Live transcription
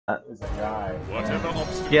is a guy.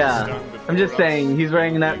 Yeah, I'm just saying, he's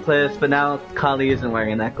wearing a necklace, but now Kali isn't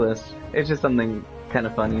wearing a necklace. It's just something kind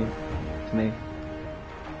of funny to me.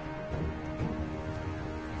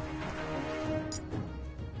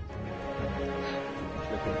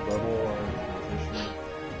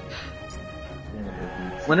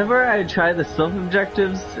 Whenever I try the stealth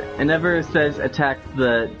objectives, it never says attack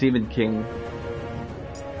the Demon King.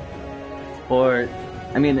 Or,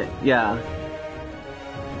 I mean, yeah.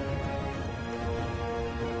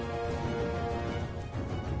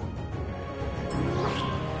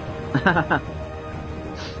 Our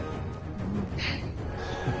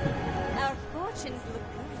fortunes look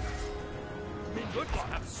good.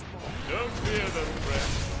 Don't fear them, friend.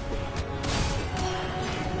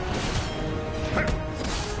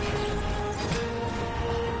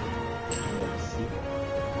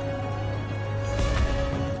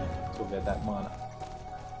 Go get that mana.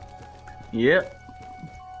 Yep.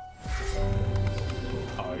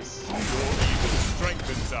 I see. Your evil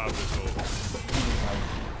strengthens our resolve.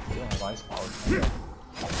 You don't have ice power.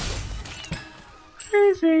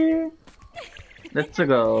 Crazy. Let's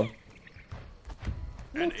go.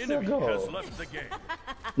 An enemy has left the game.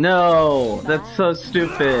 No, that's so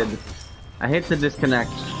stupid. I hate the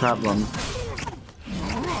disconnect problem.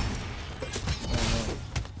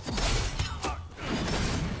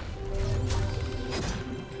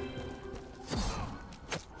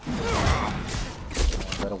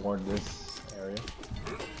 Gotta ward this area.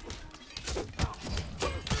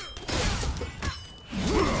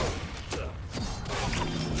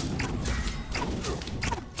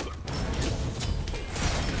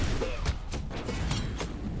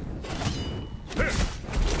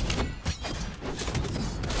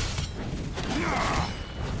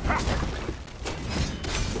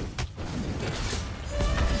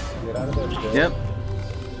 Get out of there, Joe. Yep.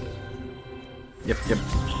 Yep.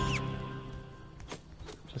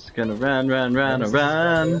 Just gonna run.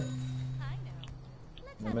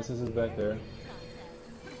 Nemesis is back there.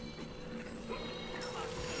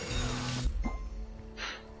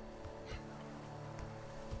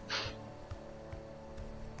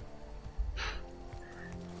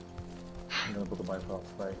 I'm gonna put the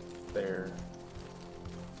Bifrost right there.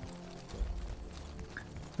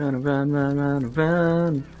 Run.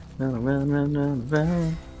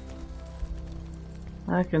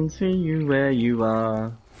 I can see you where you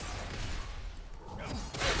are.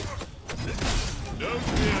 Don't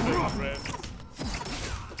fear them, friend.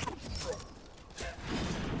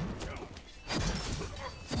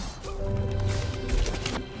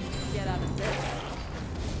 Get out of this.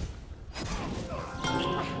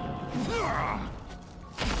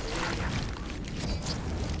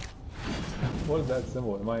 What is that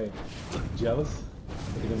symbol? Am I jealous? I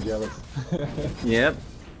think I'm jealous. Yep.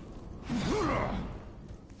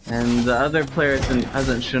 And the other player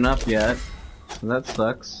hasn't shown up yet, so that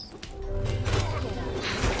sucks.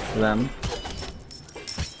 For them.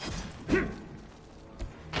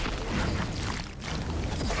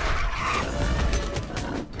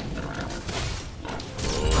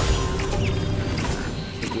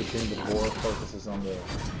 Good thing the boar focuses on the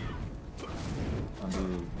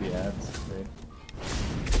ads, right?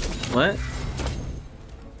 What?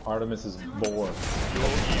 Artemis's boar.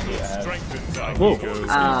 Strengthens our Whoa. egos.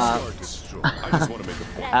 I just want to make a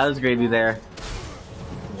point. I was gravy there.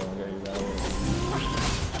 Yeah, we gotta use that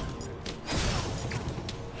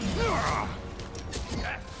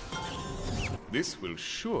one. This will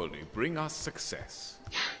surely bring us success.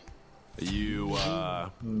 You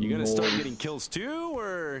gonna start getting kills too,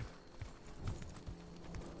 or?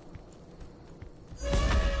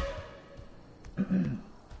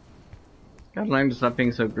 Gotta learn to stop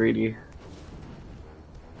being so greedy.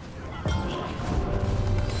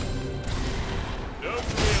 Don't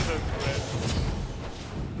fear them, friend.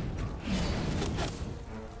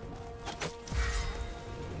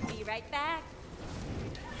 Be right back.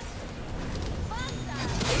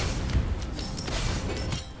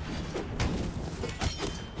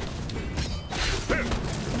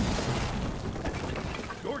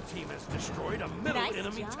 Your team has destroyed a middle Nice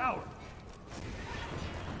enemy job. tower.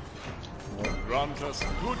 Grant us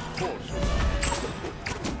good fortune.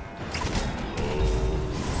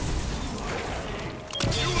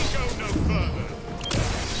 You will go no further.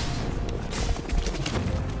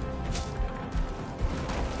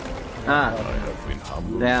 Ah, I have been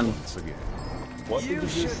humbled damn. once again. What did you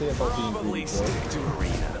just say about being Probably greedy, bro? stick to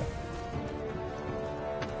arena.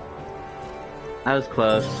 I was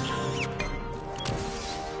close.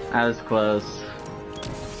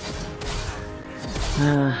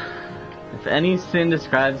 If any sin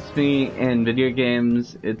describes me in video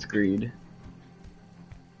games, it's greed.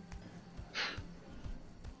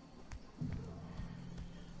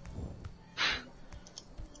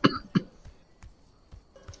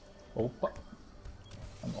 Opa.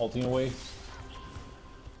 I'm ulting away.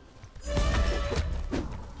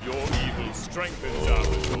 Your evil strengthens our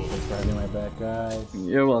resolve. Grabbing my back, guys.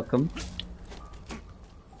 You're welcome.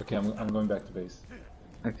 Okay, I'm going back to base.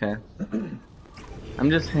 Okay. I'm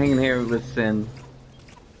just hanging here with Sin.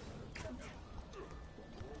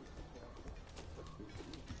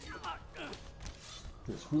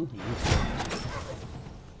 This will be useful.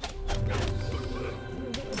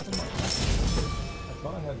 I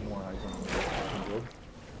thought I had more items. Good.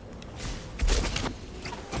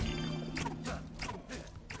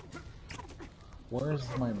 Where's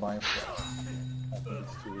my Bifrost? I think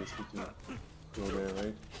it's too risky to go there,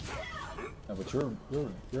 right? No, but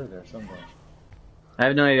you're there somewhere. I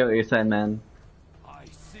have no idea what you're saying, man. I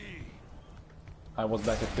see. I was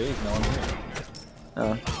back at base, now I'm here.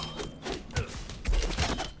 Oh.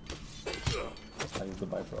 I used the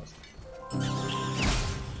Bifrost.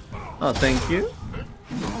 Oh, thank you.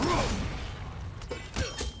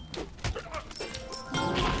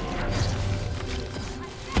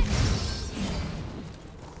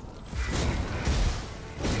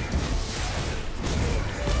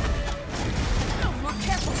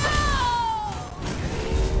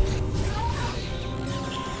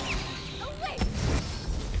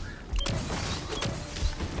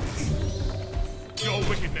 Your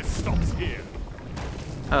wickedness stops here.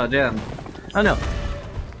 Oh, damn. Oh, no.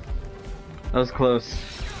 That was close.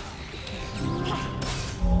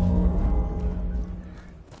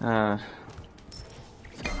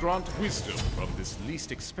 Grant wisdom from this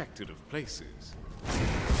least expected of places.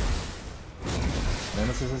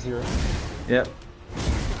 Nemesis is here. Yep.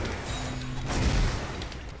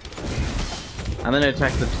 I'm gonna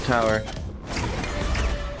attack the tower.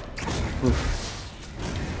 Oof.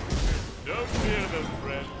 Don't fear them,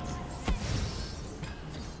 friends.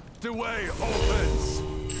 The way opens.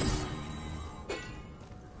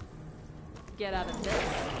 Get out of this.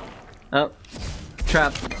 Oh.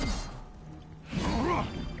 Trap.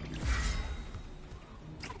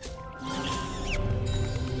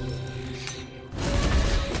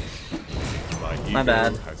 My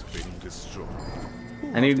bad. Has been destroyed.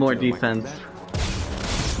 I need more defense.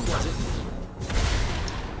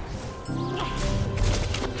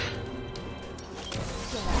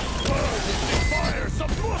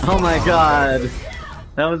 Oh my god.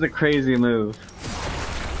 That was a crazy move.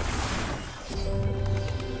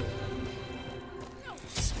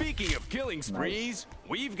 Speaking of killing sprees,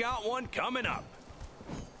 we've got one coming up.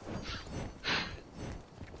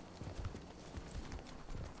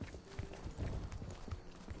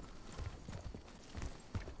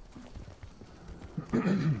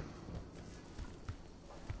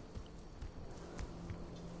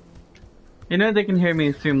 You know they can hear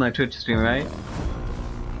me stream my Twitch stream, right?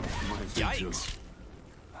 My vigil Yikes.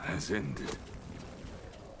 has ended.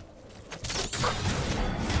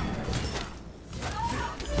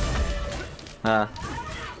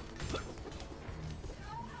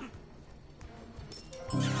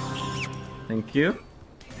 Thank you.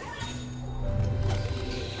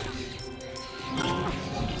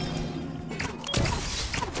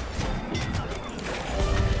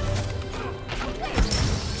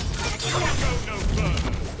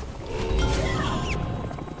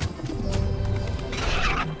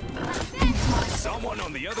 Someone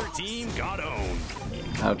on the other team got owned.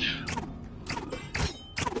 Ouch.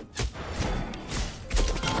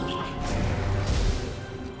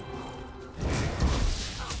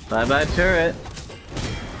 Bye bye turret.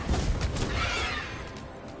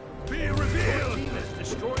 Be revealed. Has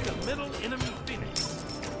destroyed a middle enemy phoenix.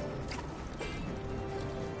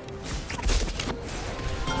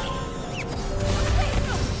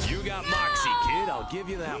 You got Moxie, kid. I'll give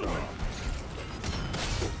you that one.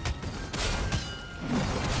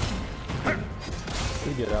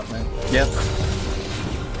 You get out, man. Yep.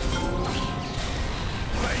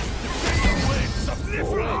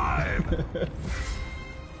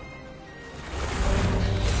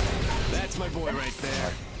 That's my boy right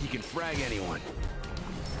there. He can frag anyone.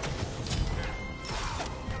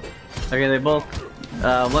 Okay, they both.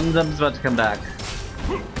 One of them's about to come back.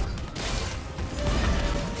 Your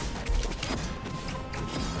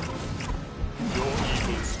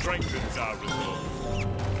evil strengthens our resolve.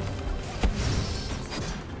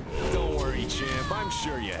 Don't worry, champ. I'm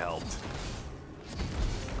sure you helped.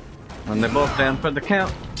 And they're both down for the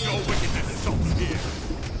count. Your wickedness stops here.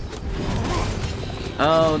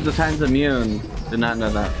 Oh, the Titan's immune. Did not know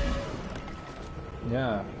that.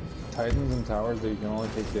 Yeah. Titans and towers, they can only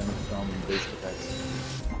take damage from base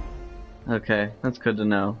attacks. Okay, that's good to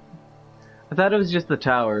know. I thought it was just the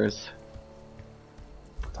towers.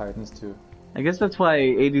 Titans too. I guess that's why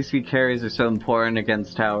ADC carries are so important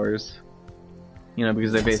against towers. You know,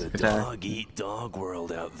 because they're It's a basic attack. dog-eat-dog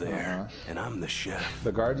world out there, and I'm the chef.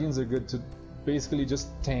 The Guardians are good to basically just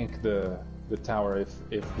tank the tower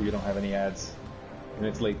if we don't have any ads. And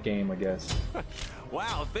it's late game, I guess.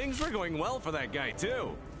 Wow, things were going well for that guy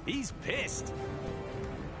too. He's pissed.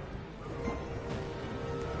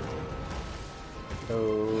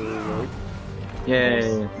 Oh, Yay.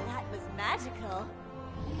 That was magical.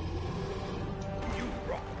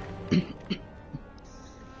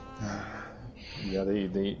 yeah,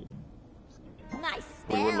 they Nice.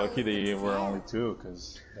 we were lucky spells, they were Ganesha. only two,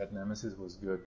 because that Nemesis was good.